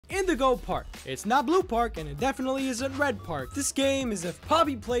Indigo Park. It's not Blue Park, and it definitely isn't Red Park. This game is if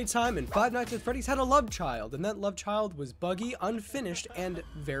Poppy Playtime and Five Nights at Freddy's had a love child, and that love child was buggy, unfinished, and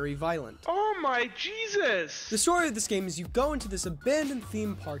very violent. Oh my Jesus! The story of this game is you go into this abandoned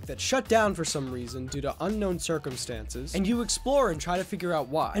theme park that shut down for some reason due to unknown circumstances, and you explore and try to figure out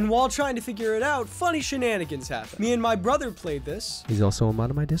why. And while trying to figure it out, funny shenanigans happen. Me and my brother played this. He's also a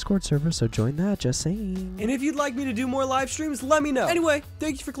mod on my Discord server, so join that, just saying. And if you'd like me to do more live streams, let me know. Anyway,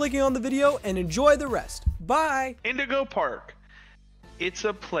 thank you for clicking on the video and enjoy the rest. Bye! Indigo Park. It's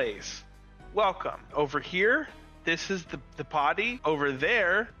a place. Welcome. Over here, this is the potty. Over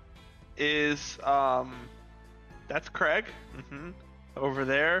there is, that's Craig. Over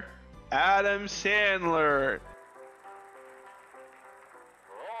there, Adam Sandler.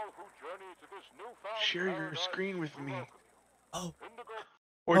 Share your screen with me. Oh.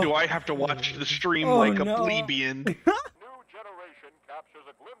 Or do I have to watch the stream like a plebeian? New generation captures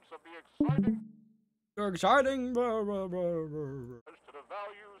a glimpse of the exciting. You're exciting. To the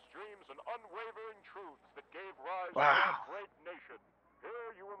values, dreams, and unwavering truths that gave rise to a great nation.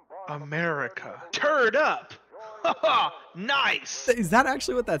 Here you embark America. Turd up. Nice. Is that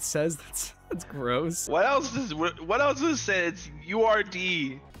actually what that says? That's gross. What else does it say? It's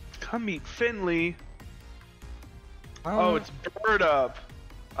URD. Come meet Finley. Oh, it's bird up.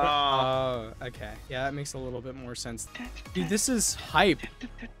 Oh, okay. Yeah, that makes a little bit more sense. Dude, this is hype.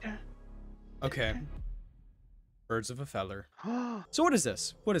 Okay. Birds of a feather. So what is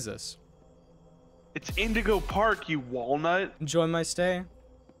this? What is this? It's Indigo Park, you walnut. Enjoy my stay?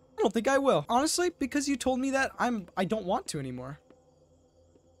 I don't think I will. Honestly, because you told me that, I don't want to anymore.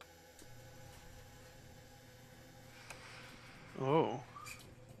 Oh.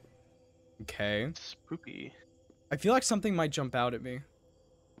 Okay. Spooky. I feel like something might jump out at me.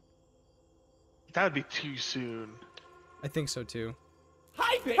 That would be too soon. I think so too.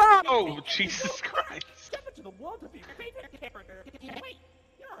 Hi there! Oh, Jesus Christ. Step into the world of your favorite character. Wait,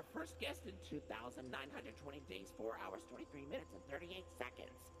 you're our first guest in 2,920 days, 4 hours, 23 minutes, and 38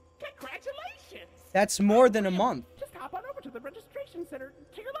 seconds. Congratulations! That's more than a month. Just hop on over to the registration center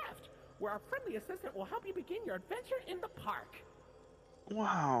to your left, where our friendly assistant will help you begin your adventure in the park.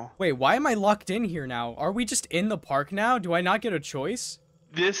 Wow. Wait, why am I locked in here now? Are we just in the park now? Do I not get a choice?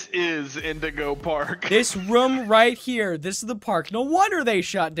 This is Indigo Park. This room right here, this is the park. No wonder they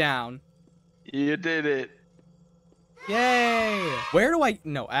shut down. You did it. Yay. Where do I...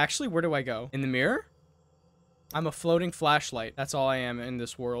 No, actually, where do I go? In the mirror? I'm a floating flashlight. That's all I am in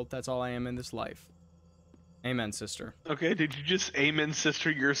this world. That's all I am in this life. Amen, sister. Okay, did you just amen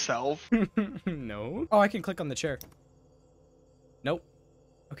sister yourself? No. Oh, I can click on the chair. Nope.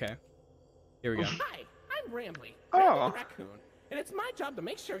 Okay. Here we go. Hi, I'm Rambley. Oh. Rambley the raccoon. And it's my job to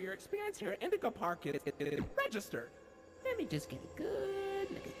make sure your experience here at Indigo Park is registered. Let me just get a good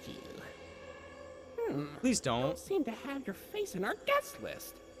look at you. Please Don't don't. seem to have your face in our guest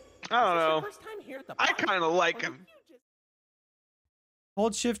list. I don't Is this your know. first time here at the I park? kind of like Or him. you just-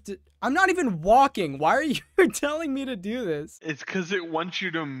 Hold shift. I'm not even walking. Why are you telling me to do this? It's because it wants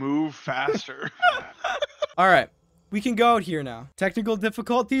you to move faster. All right. We can go out here now. Technical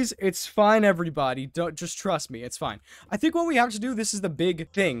difficulties, it's fine, everybody. Don't just trust me. It's fine. I think what we have to do, this is the big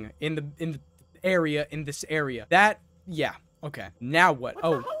thing in the area, in this area. That, yeah. Okay. Now what? What's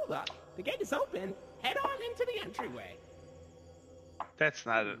Oh, the hold up? The gate is open. Head on into the entryway. That's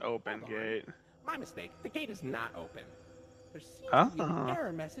not an open Hold on. gate. My mistake. The gate is not open. There seems to be an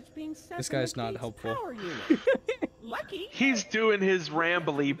error message being sent. This from the guy's not gate's helpful. Power unit. Lucky. He's doing his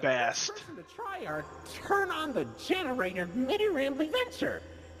rambly The best. first person to try our turn on the generator mini Rambley venture.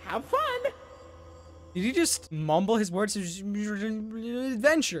 Have fun. did he just mumble his words?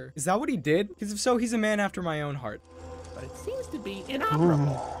 Adventure. Is that what he did? Because if so, he's a man after my own heart. But it seems to be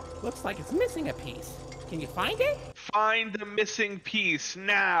inoperable. Looks like it's missing a piece. Can you find it? Find the missing piece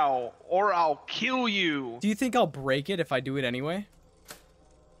now, or I'll kill you. Do you think I'll break it if I do it anyway?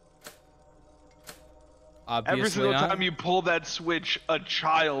 Obviously Every single not. time you pull that switch, a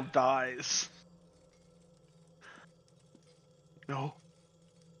child dies. No.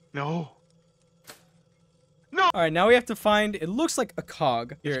 No. No! All right, now we have to find, it looks like a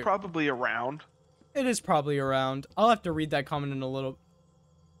cog. It's Here, probably around. it is probably around. I'll have to read that comment in a little.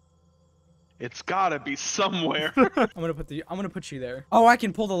 It's gotta be somewhere. I'm gonna put you there. Oh, I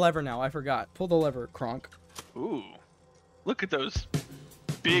can pull the lever now. I forgot. Pull the lever, Kronk. Ooh. Look at those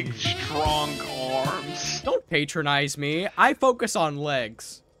big, strong arms. Don't patronize me. I focus on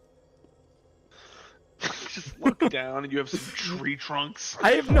legs. Just look down and you have some tree trunks.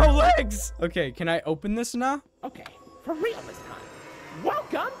 I have no legs. Okay, can I open this now? Okay, for real this time.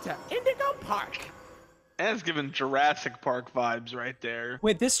 Welcome to Indigo Park. And it's giving Jurassic Park vibes right there.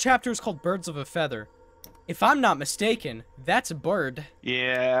 Wait, this chapter is called Birds of a Feather. If I'm not mistaken, that's a bird.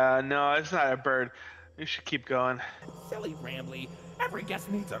 Yeah, no, it's not a bird. We should keep going. Silly Rambley. Every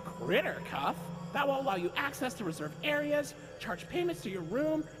guest needs a critter cuff. That will allow you access to reserved areas, charge payments to your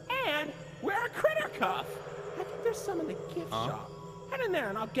room, and wear a critter cuff. I think there's some in the gift shop. Head in there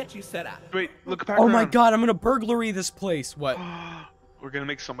and I'll get you set up. Wait, look back Oh around. my god, I'm gonna burglary this place. What? We're gonna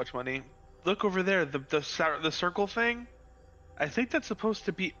make so much money. Look over there, the circle thing. I think that's supposed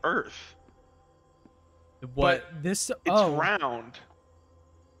to be Earth. What? But This? It's round.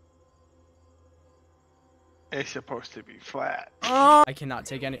 It's supposed to be flat. I cannot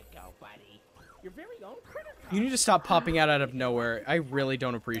take any. Go, buddy. Your very own critter cuff. You need to stop popping out of nowhere. I really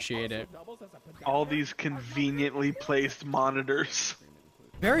don't appreciate it. Doubles as a pedestrian. All these conveniently placed monitors.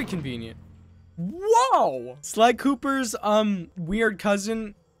 Very convenient. Whoa! Sly Cooper's weird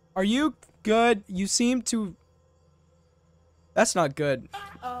cousin. Are you good? You seem to. That's not good. Oh,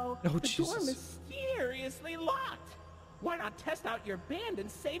 Oh, the door Jesus. mysteriously locked. Why not test out your band and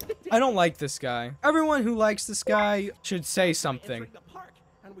save the day? I don't like this guy. Everyone who likes this guy should say something. Entering the park,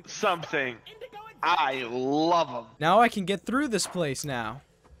 and we can Something. Indigo and I love them. Now I can get through this place now.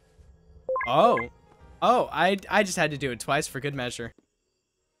 Oh. Oh, I just had to do it twice for good measure.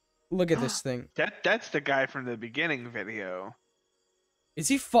 Look at this thing. That's the guy from the beginning video. Is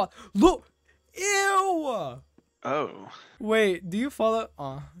he Look! Ew! Oh. Wait, do you follow?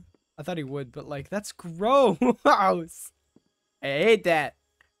 Oh, I thought he would, but like, that's gross. I hate that.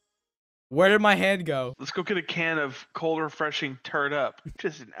 Where did my head go? Let's go get a can of cold, refreshing Turd Up.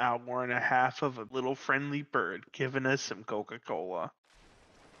 Just an hour and a half of a little friendly bird giving us some Coca-Cola.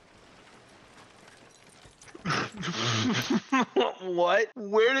 What?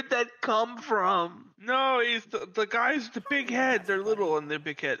 Where did that come from? No, he's the guys with the big head. They're little and they're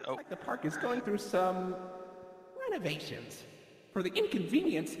big head. Oh, like the park is going through some renovations. For the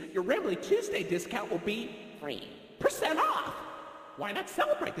inconvenience, your Rambley Tuesday discount will be 3% off. Why not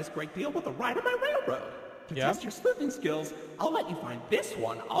celebrate this great deal with a ride on my railroad? To Yeah. test your sleuthing skills, I'll let you find this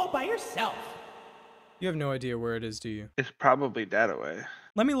one all by yourself. You have no idea where it is, do you? it's probably that away.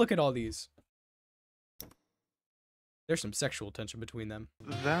 Let me look at all these. There's some sexual tension between them.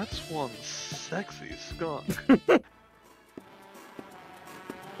 That's one sexy skunk.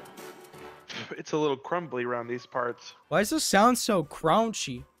 It's a little crumbly around these parts. Why does this sound so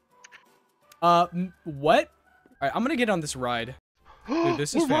crunchy? What? Alright, I'm gonna get on this ride. Dude,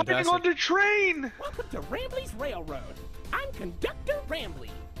 this is We're riding fantastic. on the train! Welcome to Rambley's Railroad. I'm Conductor Rambley.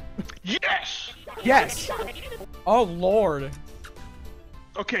 Yes! Yes! Oh, Lord.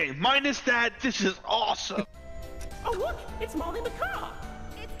 Okay, minus that, this is awesome. Oh, look, it's Molly McCaw.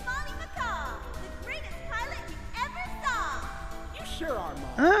 It's Molly McCaw, the greatest pilot you ever saw. You sure are,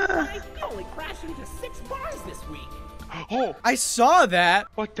 Molly. You only crashed into 6 bars this week. Oh, I saw that.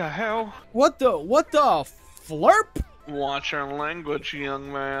 what the hell? What the flurp? Watch our language,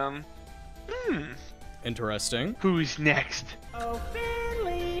 young man. Interesting. Who's next? Oh,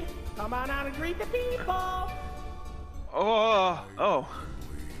 Finley, come on out and greet the people. Oh.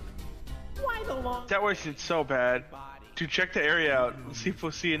 Why the long That wasn't so bad. body? Dude, check the area out. Let's see if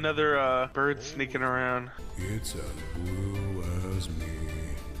we'll see another bird sneaking around. It's as blue as me.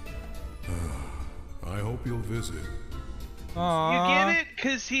 I hope you'll visit. Aww. You get it?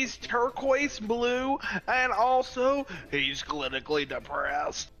 Because he's turquoise blue, and also, he's clinically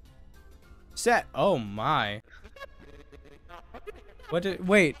depressed. Set. Oh my.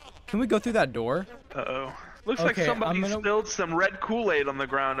 Wait, can we go through that door? Uh-oh. Looks Okay, like somebody I'm gonna- spilled some red Kool-Aid on the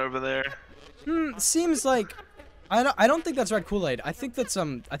ground over there. Seems like I don't think that's red Kool-Aid. I think that's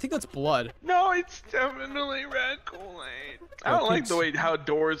blood. No, it's definitely red Kool-Aid. I don't like the way how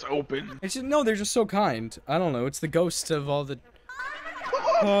doors open. It's just, no, they're just so kind. I don't know. It's the ghost of all the.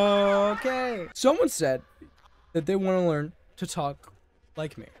 Okay. Someone said that they want to learn to talk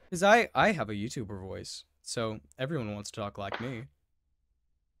like me, because I have a YouTuber voice, so everyone wants to talk like me.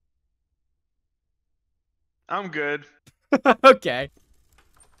 I'm good. Okay.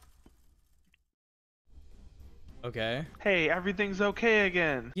 Okay. Hey, everything's okay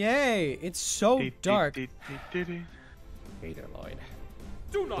again. Yay! It's so dark. Hey there, Lloyd.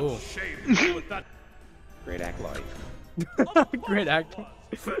 Do not Ooh. shame me with that. Great act, Lloyd. Great acting.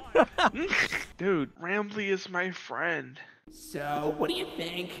 Dude, Rambley is my friend. So, what do you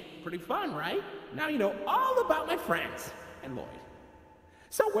think? Pretty fun, right? Now you know all about my friends and Lloyd.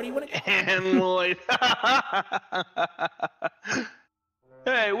 So, where do you want to? And Lloyd.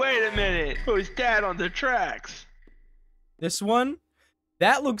 Hey, wait a minute. Who's Dad on the tracks? This one,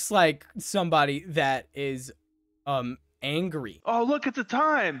 that looks like somebody that is angry. Oh, look at the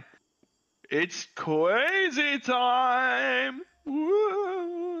time. It's crazy time.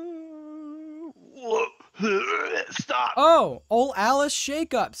 Stop. Oh, old Alice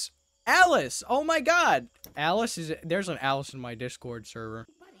shakeups. Alice. Oh my God. Alice is. There's an Alice in my Discord server.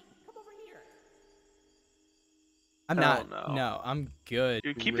 Buddy, come over here. I'm Hell not. no. No, I'm good.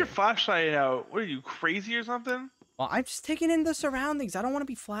 Dude, keep your flashlight out. What are you, crazy or something? Well, I'm just taking in the surroundings. I don't want to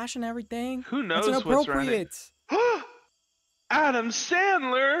be flashing everything. Who knows That's what's around it? inappropriate. Adam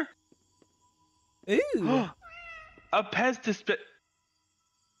Sandler. Ooh. A pest disp.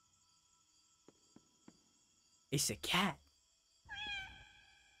 It's a cat.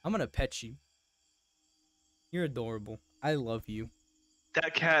 I'm gonna pet you. You're adorable. I love you.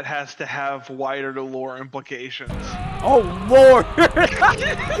 That cat has to have wider lore implications. Oh Lord!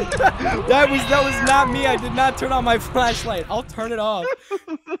 that was not me. I did not turn on my flashlight. I'll turn it off.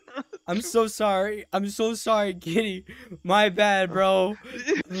 I'm so sorry. I'm so sorry, Kitty. My bad, bro.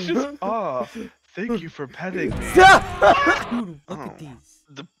 It's just off. Thank you for petting me. Dude, look at these.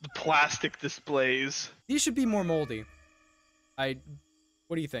 The plastic displays. These should be more moldy.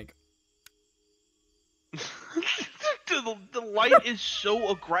 What do you think? The light is so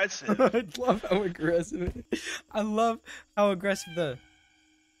aggressive. I love how aggressive it is. I love how aggressive the...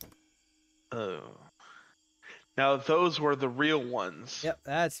 Oh. Now those were the real ones. Yep,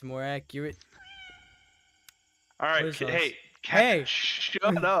 that's more accurate. All right, What is hey, cat, Hey.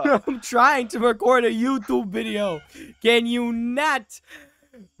 shut up. I'm trying to record a YouTube video. Can you not?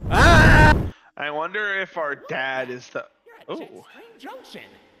 Ah! I wonder if our dad is the... You're at Oh. Jetstream Junction.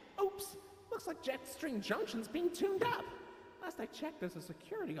 Oops. Looks like Jetstream Junction's being tuned up. Last I checked, there's a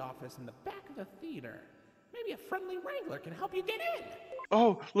security office in the back of the theater. Maybe a friendly wrangler can help you get in.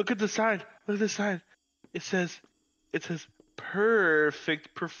 Oh, look at the sign. Look at the sign. It says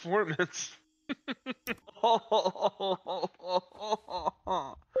perfect performance.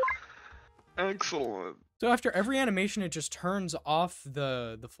 Excellent. So after every animation, it just turns off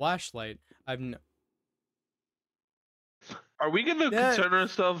the flashlight. Are we gonna Yeah. concern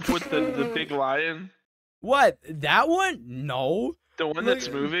ourselves with the big lion? What? That one? No. The one that's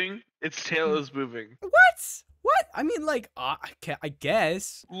moving? Its tail is moving. What? What? I mean, like, I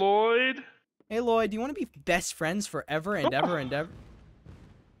guess. Lloyd? Hey, Lloyd, do you want to be best friends forever and ever and ever?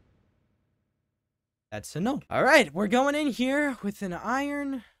 That's a no. All right, we're going in here with an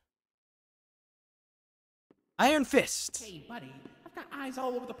iron fist. Hey, buddy. I've got eyes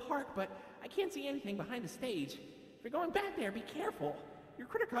all over the park, but I can't see anything behind the stage. If you're going back there, be careful. Your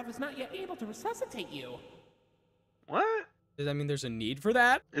critter cuff is not yet able to resuscitate you. What? Does that mean there's a need for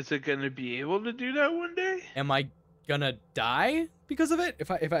that? Is it gonna be able to do that one day? Am I gonna die because of it? If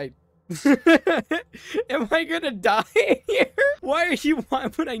I am I gonna die in here? Why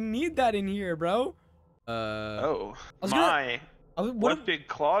would I need that in here, bro? Oh, what? what big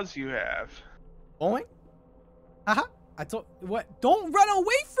claws you have. Going? Haha. What? Don't run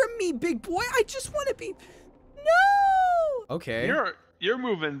away from me, big boy. I just want to be. No. Okay. You're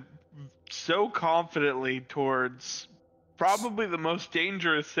moving so confidently towards probably the most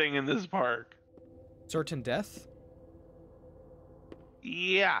dangerous thing in this park. Certain death.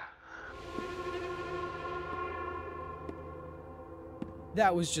 Yeah.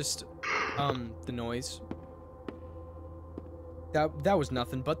 That was just the noise. That was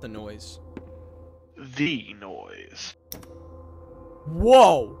nothing but the noise. The noise.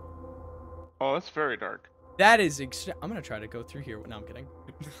 Whoa. Oh, that's very dark. That is I'm gonna try to go through here. No, I'm kidding.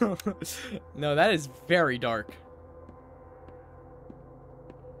 No, that is very dark.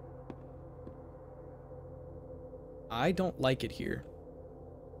 I don't like it here.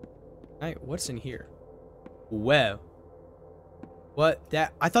 Alright, what's in here? Well. What?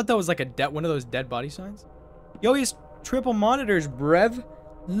 That? I thought that was like one of those dead body signs. Yo, he's triple monitors, brev.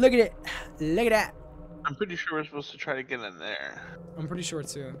 Look at it. Look at that. I'm pretty sure we're supposed to try to get in there. I'm pretty sure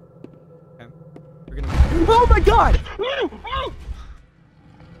too. Okay. We're gonna. Oh my god!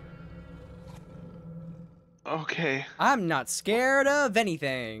 Okay. I'm not scared of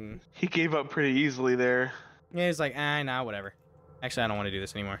anything. He gave up pretty easily there. Yeah, he's like, nah, whatever. Actually, I don't want to do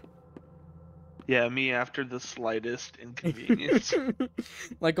this anymore. Yeah, me after the slightest inconvenience.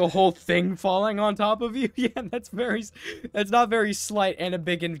 Like a whole thing falling on top of you? Yeah, that's not very slight and a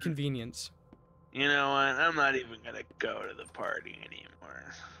big inconvenience. You know what? I'm not even gonna go to the party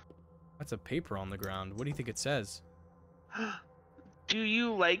anymore. That's a paper on the ground. What do you think it says? Do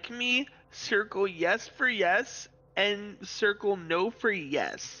you like me? Circle yes for yes and circle no for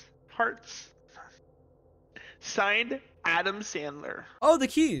yes. Hearts. Signed, Adam Sandler. Oh, the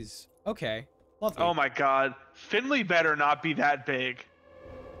keys. Okay. Lovely. Oh my god. Finley better not be that big.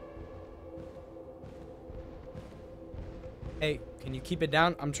 Hey, can you keep it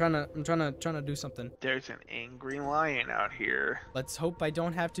down? I'm trying to do something. There's an angry lion out here. Let's hope I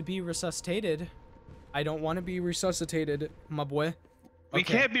don't have to be resuscitated. I don't want to be resuscitated, my boy. We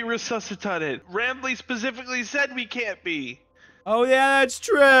Okay. can't be resuscitated. Rambley specifically said we can't be. Oh yeah, that's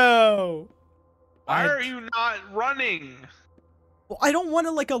true. Why are you not running? Well, I don't want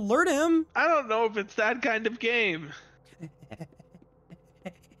to like alert him. I don't know if it's that kind of game.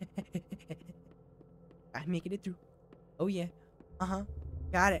 I'm making it through. Oh yeah. Uh-huh.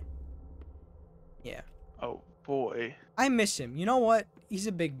 Got it. Yeah. Oh boy. I miss him. You know what? He's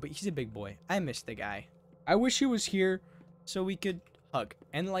a big boy. I miss the guy. I wish he was here so we could hug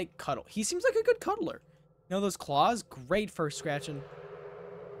and like cuddle. He seems like a good cuddler. You know those claws? Great for scratching.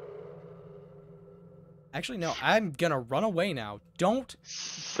 Actually, no. I'm gonna run away now. Don't.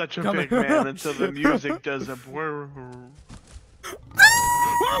 Such a Come big here. man until the music does a whir.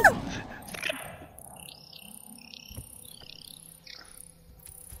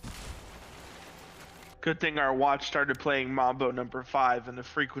 Good thing our watch started playing Mambo number 5 and the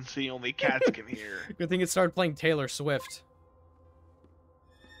frequency only cats can hear. Good thing it started playing Taylor Swift.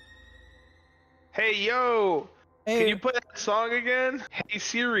 Hey yo! Hey. Can you play that song again? Hey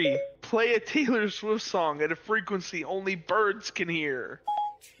Siri, play a Taylor Swift song at a frequency only birds can hear.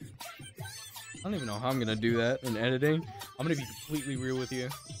 I don't even know how I'm gonna do that in editing. I'm gonna be completely real with you.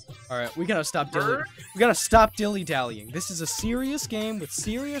 All right, we gotta stop dilly. We gotta stop dilly-dallying. This is a serious game with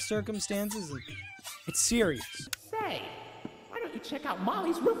serious circumstances, and it's serious. Say, why don't you check out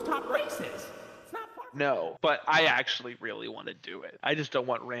Molly's rooftop races? It's not far. No, but I actually really want to do it. I just don't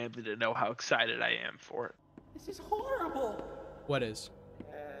want Rambley to know how excited I am for it. This is horrible. What is?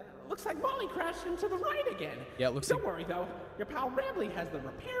 Looks like Molly crashed into the right again. Yeah, it looks Don't like. worry though, your pal Rambley has the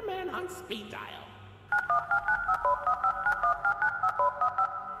repairman on speed dial.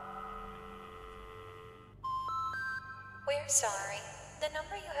 We're sorry. The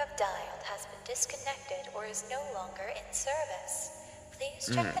number you have dialed has been disconnected or is no longer in service. Please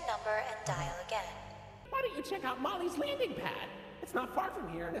check the number and dial again. Why don't you check out Molly's landing pad? It's not far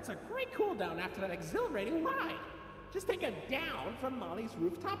from here and it's a great cool down after that exhilarating ride. Just take a down from Molly's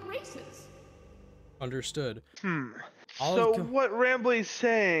rooftop races. Understood. So what Rambley's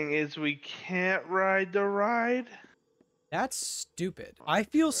saying is we can't ride the ride? That's stupid. I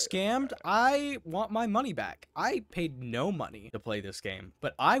feel scammed. I want my money back. I paid no money to play this game,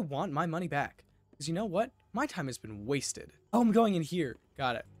 but I want my money back. Because you know what? My time has been wasted. Oh, I'm going in here.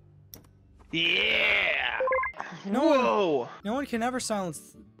 Got it. Yeah! No one can ever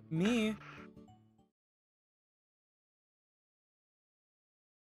silence me.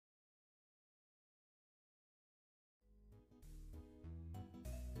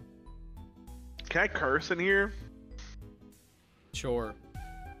 Can I curse in here? Sure.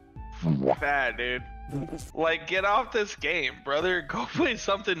 Bad, dude. Like, get off this game, brother. Go play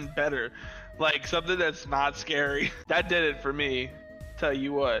something better. Like, something that's not scary. That did it for me. Tell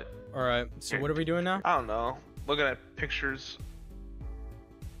you what. All right. So what are we doing now? I don't know. Looking at pictures.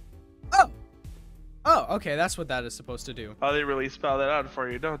 Oh. Oh, okay. That's what that is supposed to do. Oh, they really spell that out for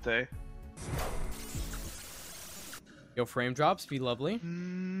you, don't they? Yo, frame drops. Be lovely.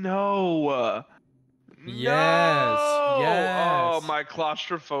 No. Yes. No! Yes. Oh, my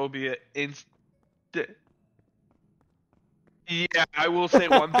claustrophobia Yeah, I will say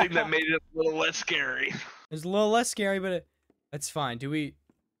one thing that made it a little less scary. It's a little less scary, but that's fine. Do we...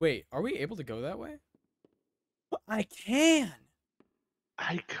 Wait, are we able to go that way? I can.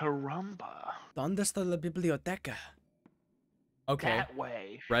 Ay caramba. ¿Dónde está la biblioteca? Okay. That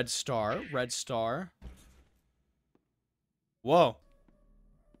way. Red star. Red star. Whoa.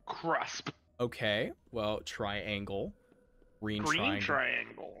 Crusp. Okay. Well, triangle. Green triangle.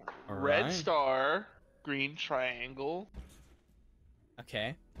 Triangle. All Red right. star. Green triangle.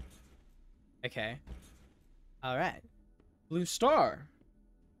 Okay. Okay. All right. Blue star.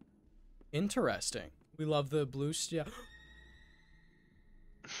 Interesting. We love the blue star.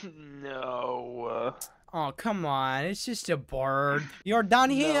 No. Oh, come on. It's just a bird. You're down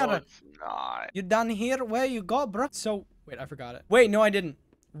here. No, it's not. You're down here. Where you go, bro? So, wait, I forgot it. Wait, no, I didn't.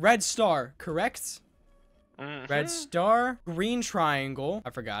 Red star, correct? Red star, green triangle. I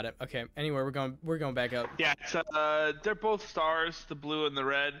forgot it. Okay. Anyway, we're going back up. Yeah, it's, they're both stars, the blue and the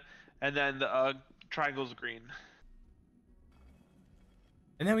red, and then the triangle's green.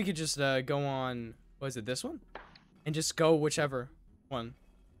 And then we could just go on. What is it? This one? And just go whichever one.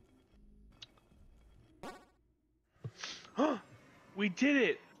 We did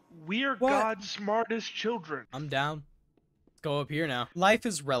it. We are What? God's smartest children. I'm down. Let's go up here now. Life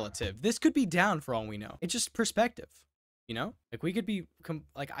is relative. This could be down for all we know. It's just perspective. You know? Like we could be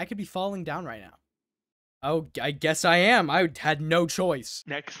like I could be falling down right now. Oh, I guess I am. I had no choice.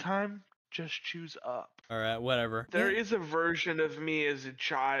 Next time, just choose up. All right, whatever. There is a version of me as a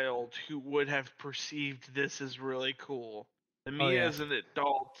child who would have perceived this as really cool. And me as an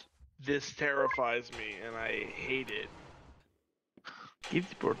adult, this terrifies me, and I hate it. Give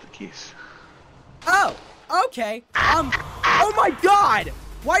the board the keys. Oh, okay. Oh my God!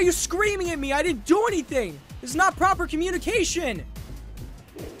 Why are you screaming at me? I didn't do anything. This is not proper communication.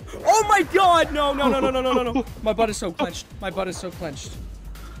 Oh my God! No. My butt is so clenched. My butt is so clenched.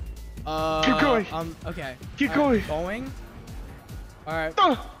 Keep going. Okay. Keep going. Going. All right.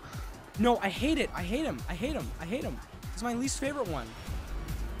 No, I hate it. I hate him. It's my least favorite one.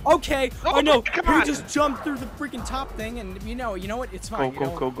 Okay. Oh no. He just jumped through the freaking top thing, and you know what? It's fine.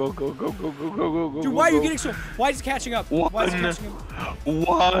 Go. Dude, why are you getting so? Why is it catching up? Why is it catching up?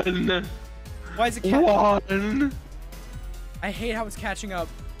 One. Why is it catching up? One. I hate how it's catching up.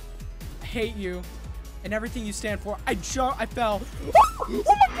 I hate you and everything you stand for. I fell.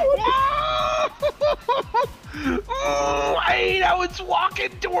 Oh my God. Oh, I hate how it's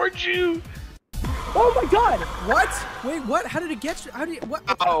walking towards you. Oh my God! What? Wait, what? How did it get you? How did what?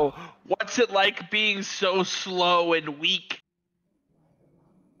 Oh, what's it like being so slow and weak?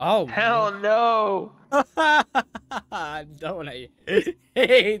 Oh. Hell no. Don't I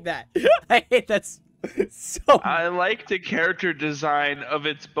hate that. I hate that so. I like the character design of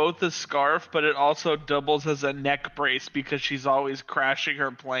it's both a scarf, but it also doubles as a neck brace because she's always crashing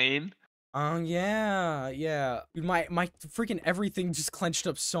her plane. Oh yeah. Dude, my freaking everything just clenched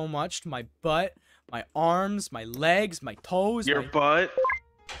up so much. My butt, my arms, my legs, my toes. Your butt?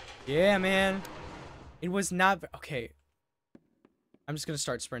 Yeah, man. It was not okay. I'm just gonna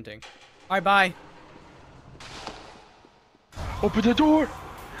start sprinting. All right, bye. Open the door.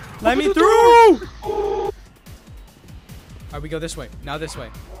 Let me through. All right, we go this way. Now this way.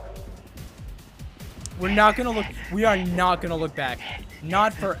 We're not gonna look. We are not gonna look back.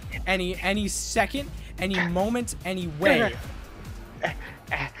 Not for any second, any moment, any way.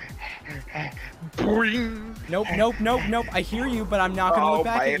 Boing. Nope. I hear you, but I'm not gonna look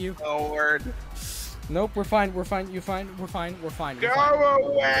back at you. Lord. Nope, we're fine. We're fine. We're fine. Go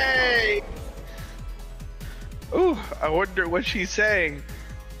away. Ooh, I wonder what she's saying.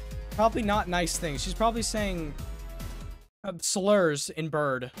 Probably not nice things. She's probably saying slurs in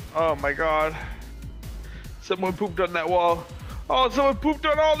bird. Oh my God. Someone pooped on that wall. Oh, someone pooped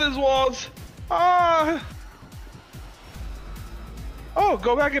on all these walls. Ah. Oh,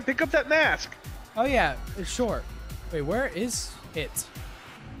 go back and pick up that mask. Oh yeah, it's short. Wait, where is it?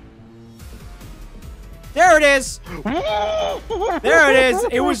 There it is. There it is.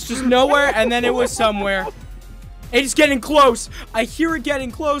 It was just nowhere, and then it was somewhere. It's getting close. I hear it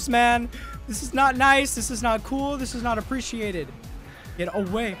getting close, man. This is not nice. This is not cool. This is not appreciated. Get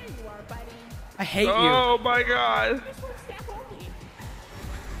away. I hate you. Oh my God.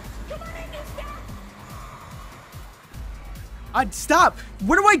 Stop.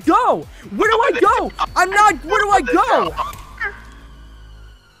 Where do I go? Where do I go? I'm not. Where do I go?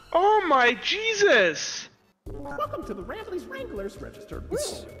 Oh my Jesus. Welcome to the Rambley's Wranglers registered room.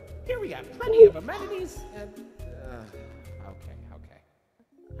 Here we have plenty of amenities and... Okay.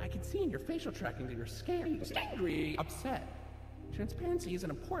 I can see in your facial tracking that you're scared, angry, upset. Transparency is an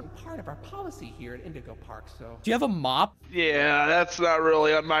important part of our policy here at Indigo Park, so... Do you have a mop? Yeah, that's not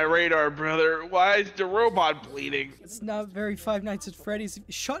really on my radar, brother. Why is the robot bleeding? It's not very Five Nights at Freddy's.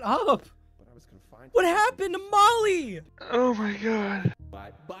 Shut up. What happened to Molly? Oh my God.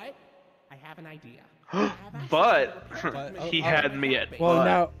 But I have an idea. But he had me at well,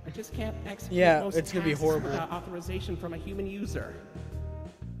 now I just can't execute most it's gonna be tasks horrible. without authorization from a human user.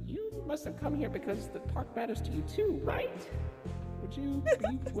 You must have come here because the park matters to you too, right? Would you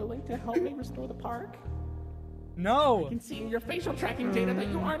be willing to help me restore the park? No. I can see in your facial tracking data that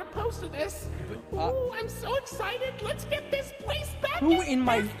you aren't opposed to this. Ooh, I'm so excited. Let's get this place back Who in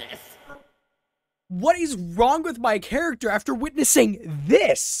my... What is wrong with my character after witnessing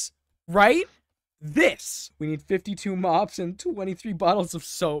this? Right? This. We need 52 mops and 23 bottles of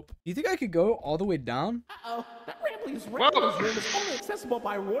soap. Do you think I could go all the way down? Uh-oh. That Rambley's Wranglers room is only accessible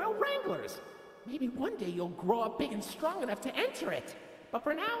by Royal Wranglers. Maybe one day you'll grow up big and strong enough to enter it. But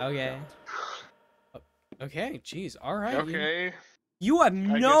for now... Okay. Okay, jeez. All right. Okay. You have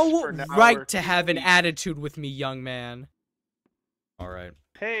no right to have an attitude with me, young man. All right.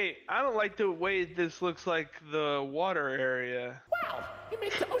 Hey, I don't like the way this looks like the water area. Wow, it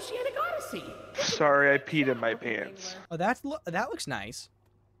makes the Oceanic Odyssey. Sorry, I peed in my pants. Oh, that looks nice.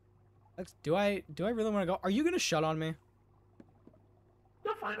 Do I really want to go? Are you gonna shut on me?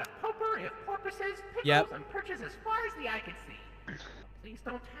 You'll find a potpourri of porpoises, pickles, Yep. and perches as far as the eye can see. Please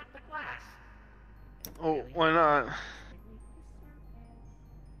don't tap the glass. Oh, why not?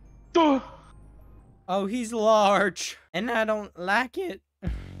 Oh, he's large, and I don't like it.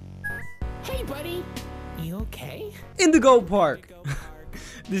 Hey, buddy. You okay? Indigo Park.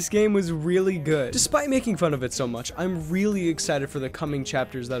 This game was really good. Despite making fun of it so much, I'm really excited for the coming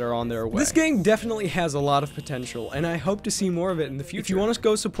chapters that are on their way. This game definitely has a lot of potential, and I hope to see more of it in the future. If you want to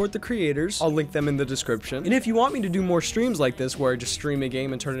go support the creators, I'll link them in the description. And if you want me to do more streams like this, where I just stream a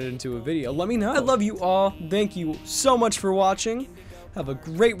game and turn it into a video, let me know. I love you all. Thank you so much for watching. Have a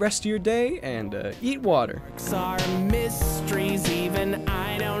great rest of your day, and eat water. Our mysteries, even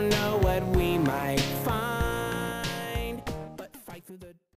I don't know what we